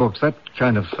handbooks, that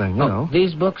kind of thing, you know.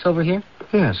 These books over here?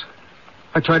 Yes.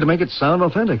 I tried to make it sound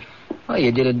authentic. Well,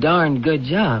 you did a darn good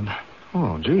job.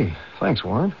 Oh, gee. Thanks,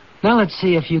 Warren. Now let's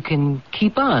see if you can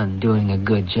keep on doing a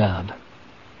good job.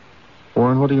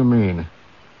 Warren, what do you mean?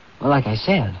 Well, like I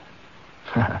said,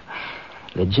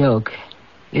 the joke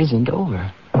isn't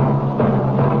over.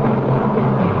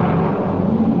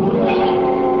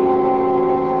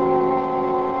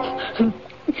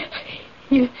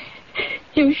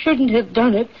 You shouldn't have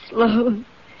done it, Sloane.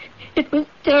 It was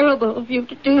terrible of you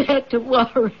to do that to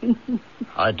Warren.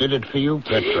 I did it for you,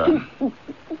 Petra.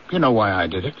 You know why I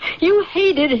did it. You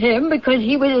hated him because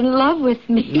he was in love with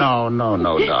me. No,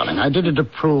 darling. I did it to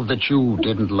prove that you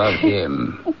didn't love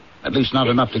him. At least not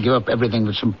enough to give up everything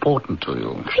that's important to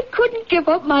you. I couldn't give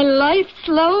up my life,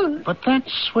 Sloane. But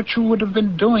that's what you would have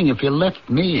been doing if you left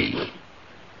me.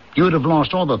 You would have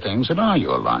lost all the things that are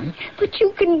your life. But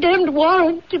you condemned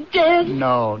Warren to death.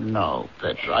 No,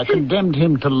 Petra. I condemned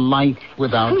him to life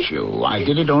without you. I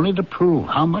did it only to prove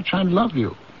how much I love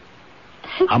you.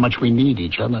 How much we need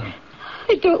each other.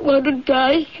 I don't want to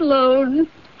die, Sloane.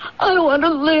 I want to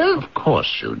live. Of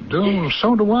course you do.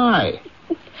 So do I.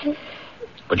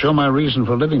 But you're my reason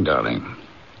for living, darling.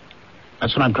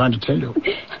 That's what I'm trying to tell you.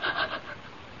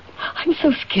 I'm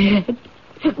so scared.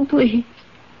 Please,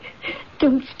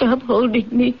 don't stop holding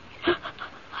me.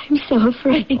 I'm so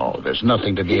afraid. Oh, there's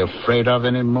nothing to be afraid of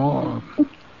anymore.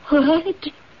 What?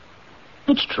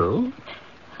 It's true.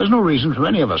 There's no reason for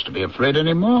any of us to be afraid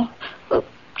anymore.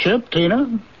 Chip,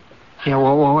 Tina? Yeah,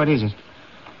 well, what is it?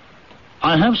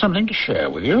 I have something to share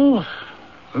with you.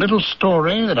 A little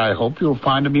story that I hope you'll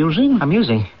find amusing.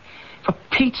 Amusing? For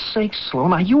Pete's sake,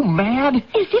 Sloane, are you mad? As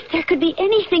if there could be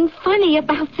anything funny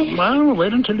about this. Well,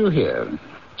 wait until you hear.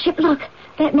 Chip, look.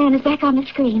 That man is back on the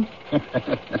screen.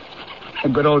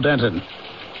 Good old Denton.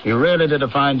 You really did a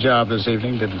fine job this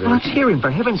evening, didn't you? Let's hear him,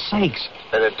 for heaven's sakes.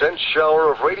 An intense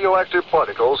shower of radioactive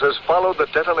particles has followed the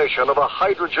detonation of a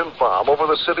hydrogen bomb over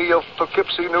the city of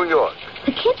Poughkeepsie, New York.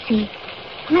 Poughkeepsie?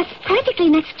 Well, that's practically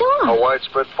next door. A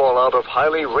widespread fallout of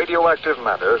highly radioactive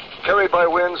matter carried by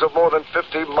winds of more than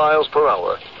 50 miles per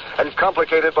hour and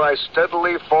complicated by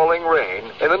steadily falling rain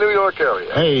in the New York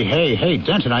area. Hey,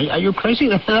 Denton, are you crazy?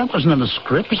 That wasn't in the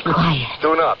script. Be quiet.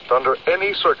 Do not, under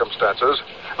any circumstances,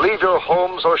 leave your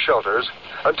homes or shelters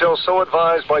until so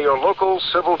advised by your local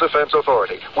civil defense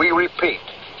authority. We repeat,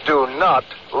 do not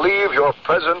leave your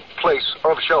present place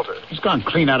of shelter. He's gone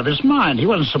clean out of his mind. He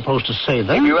wasn't supposed to say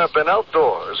that. If you have been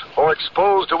outdoors or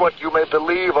exposed to what you may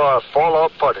believe are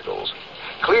fallout particles,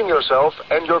 clean yourself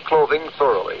and your clothing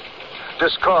thoroughly.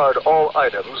 Discard all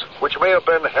items which may have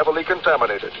been heavily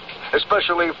contaminated,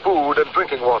 especially food and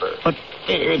drinking water. But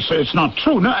it's not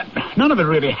true. None of it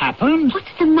really happened.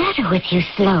 What's the matter with you,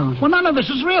 Sloan? Well, none of this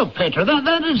is real, Petra.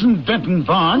 That isn't Denton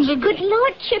Barnes. Good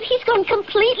Lord, Chip, he's gone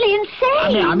completely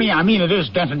insane. I mean, it is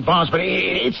Denton Barnes, but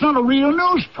it's not a real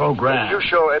news program. If you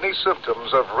show any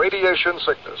symptoms of radiation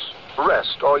sickness,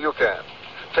 rest all you can.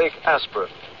 Take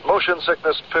aspirin, motion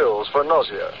sickness pills for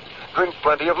nausea. Drink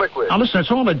plenty of liquid. Now, listen,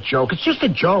 it's all a joke. It's just a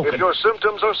joke. If your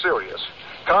symptoms are serious,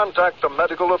 contact the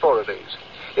medical authorities,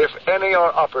 if any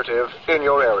are operative in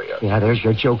your area. Yeah, there's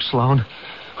your joke, Sloan.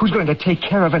 Who's going to take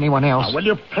care of anyone else? Now, will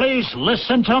you please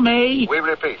listen to me? We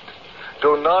repeat,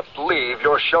 do not leave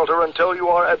your shelter until you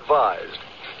are advised.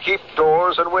 Keep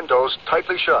doors and windows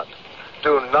tightly shut.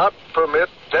 Do not permit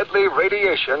deadly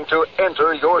radiation to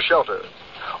enter your shelter.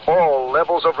 All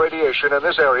levels of radiation in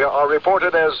this area are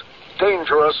reported as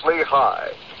dangerously high.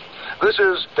 This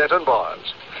is Denton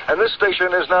Barnes, and this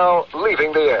station is now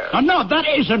leaving the air. No, that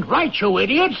isn't right, you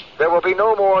idiot. There will be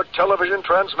no more television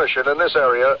transmission in this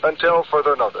area until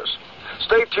further notice.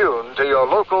 Stay tuned to your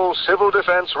local civil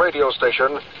defense radio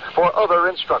station for other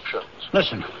instructions.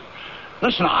 Listen,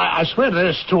 I swear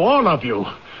this to all of you.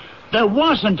 There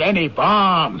wasn't any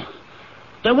bomb.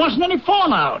 There wasn't any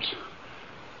fallout.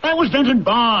 That was Denton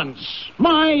Barnes.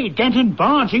 My Denton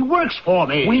Barnes. He works for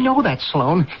me. We know that,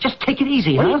 Sloan. Just take it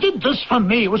easy, Well, he did this for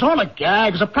me. It was all a gag.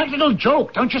 It was a practical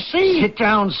joke, don't you see? Sit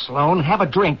down, Sloan. Have a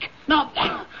drink. No.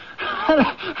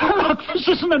 Look, this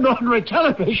isn't an ordinary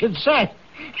television set.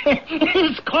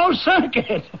 It's closed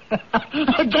circuit.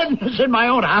 Denton's in my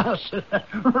own house.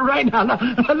 Right now.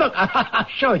 Look, I'll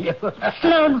show you.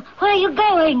 Sloan, where are you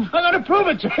going? I'm going to prove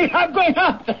it to you. I'm going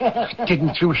out there.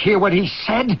 Didn't you hear what he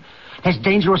said? There's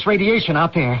dangerous radiation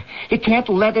out there. You can't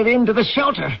let it into the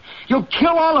shelter. You'll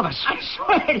kill all of us. I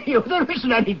swear to you, there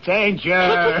isn't any danger.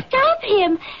 But to stop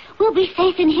him. We'll be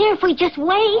safe in here if we just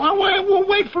wait. We'll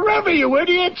wait forever, you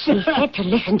idiots. We said to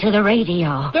listen to the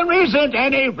radio. There isn't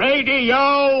any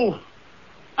radio.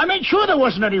 I mean, sure there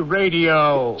wasn't any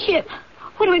radio. Chip,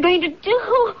 what are we going to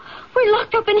do? We're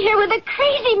locked up in here with a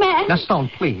crazy man. Now,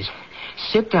 Stone, please.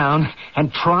 Sit down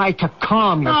and try to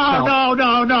calm yourself.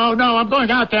 No. I'm going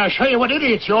out there. I'll show you what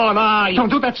idiots you all are. Don't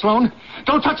do that, Sloan.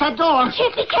 Don't touch that door.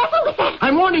 Chip, be careful with that.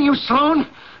 I'm warning you, Sloan.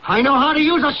 I know how to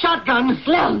use a shotgun.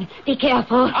 Sloan, be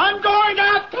careful. I'm going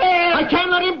out there. I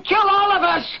can't let him kill all of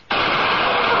us.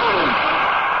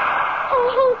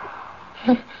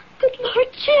 Oh, good Lord,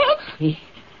 Chip.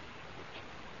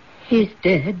 He's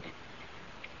dead.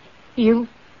 You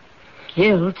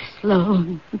killed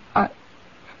Sloan.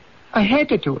 I had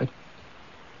to do it.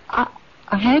 I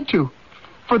had to.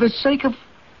 For the sake of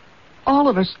all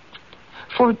of us.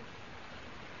 For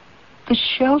the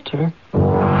shelter.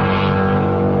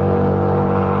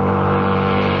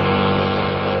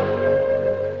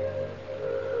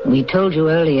 We told you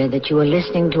earlier that you were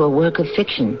listening to a work of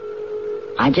fiction.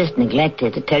 I just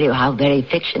neglected to tell you how very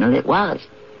fictional it was.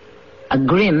 A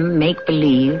grim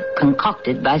make-believe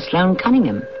concocted by Sloan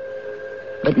Cunningham.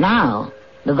 But now,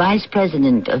 the vice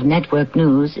president of Network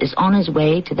News is on his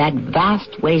way to that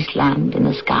vast wasteland in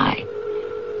the sky,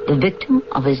 the victim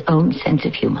of his own sense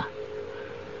of humor.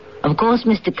 Of course,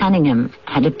 Mr. Cunningham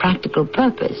had a practical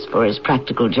purpose for his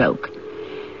practical joke.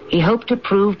 He hoped to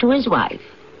prove to his wife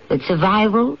that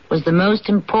survival was the most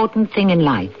important thing in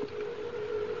life.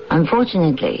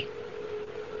 Unfortunately,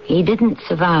 he didn't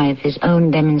survive his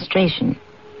own demonstration.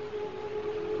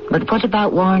 But what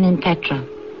about Warren and Petra?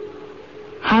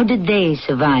 How did they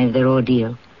survive their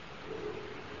ordeal?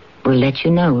 We'll let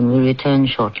you know when we return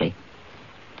shortly.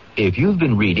 If you've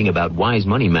been reading about wise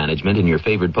money management in your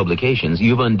favorite publications,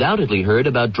 you've undoubtedly heard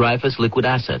about Dreyfus Liquid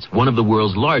Assets, one of the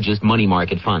world's largest money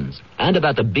market funds, and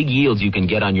about the big yields you can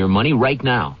get on your money right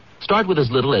now. Start with as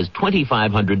little as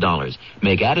 $2,500.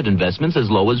 Make added investments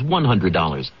as low as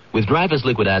 $100. With Dreyfus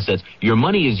Liquid Assets, your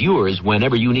money is yours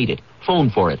whenever you need it. Phone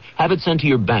for it, have it sent to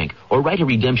your bank, or write a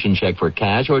redemption check for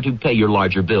cash or to pay your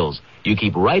larger bills. You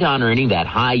keep right on earning that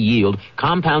high yield,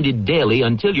 compounded daily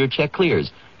until your check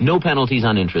clears. No penalties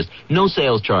on interest, no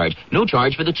sales charge, no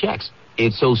charge for the checks.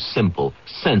 It's so simple,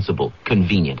 sensible,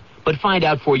 convenient. But find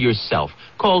out for yourself.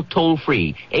 Call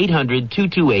toll-free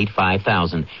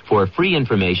 800-228-5000 for free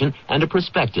information and a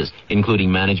prospectus,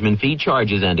 including management fee,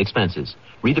 charges, and expenses.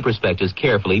 Read the prospectus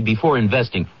carefully before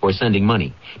investing or sending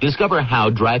money. Discover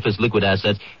how Dreyfus Liquid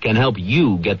Assets can help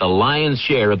you get the lion's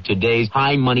share of today's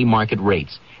high money market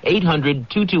rates.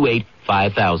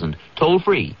 800-228-5000.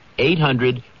 Toll-free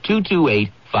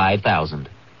 800-228-5000.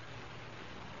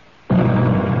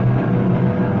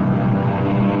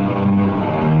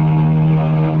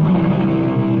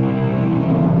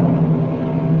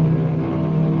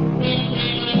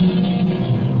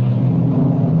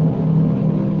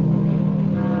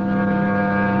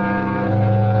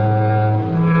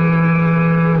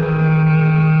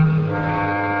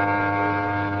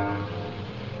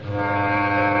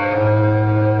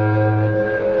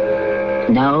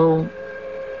 No,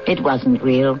 it wasn't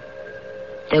real.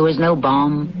 There was no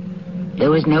bomb. There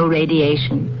was no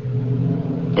radiation.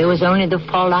 There was only the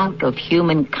fallout of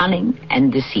human cunning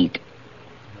and deceit.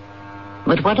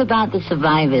 But what about the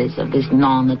survivors of this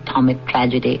non-atomic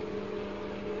tragedy?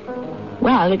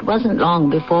 Well, it wasn't long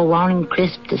before Warren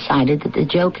Crisp decided that the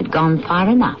joke had gone far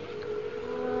enough.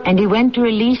 And he went to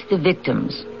release the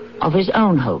victims of his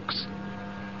own hoax.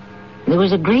 There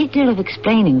was a great deal of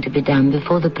explaining to be done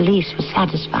before the police were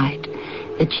satisfied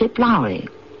that Chip Lowry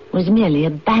was merely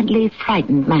a badly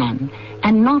frightened man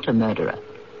and not a murderer.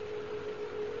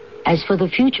 As for the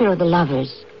future of the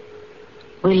lovers,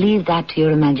 we'll leave that to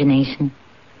your imagination.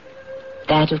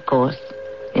 That, of course,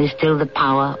 is still the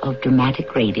power of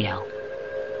dramatic radio.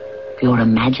 Your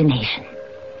imagination.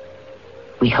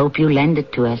 We hope you lend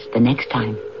it to us the next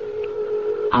time.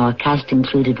 Our cast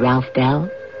included Ralph Bell,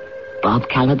 Bob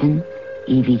Caliban,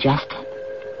 Evie Juster,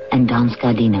 and Don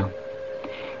Scardino.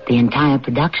 The entire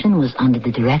production was under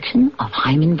the direction of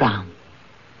Himan Brown.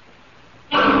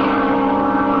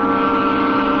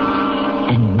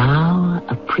 And now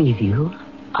a preview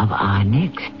of our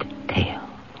next tale.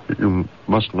 You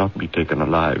must not be taken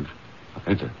alive,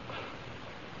 either.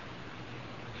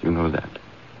 You know that.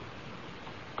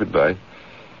 Goodbye.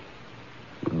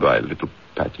 Goodbye, little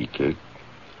patty cake.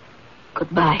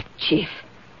 Goodbye, Chief.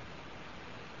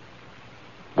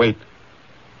 Wait.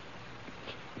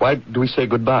 Why do we say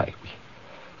goodbye?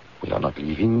 We are not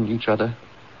leaving each other.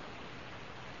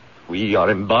 We are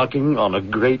embarking on a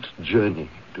great journey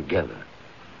together.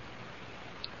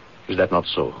 Is that not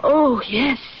so? Oh,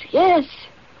 yes, yes.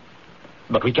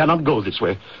 But we cannot go this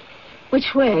way.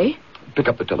 Which way? Pick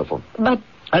up the telephone. But...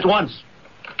 At once.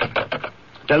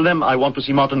 Tell them I want to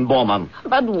see Martin Bormann.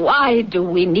 But why do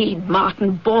we need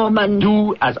Martin Bormann?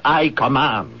 Do as I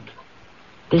command.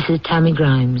 This is Tammy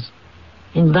Grimes,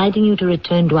 inviting you to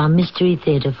return to our Mystery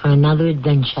Theater for another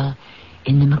adventure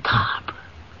in the macabre.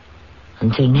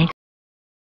 Until next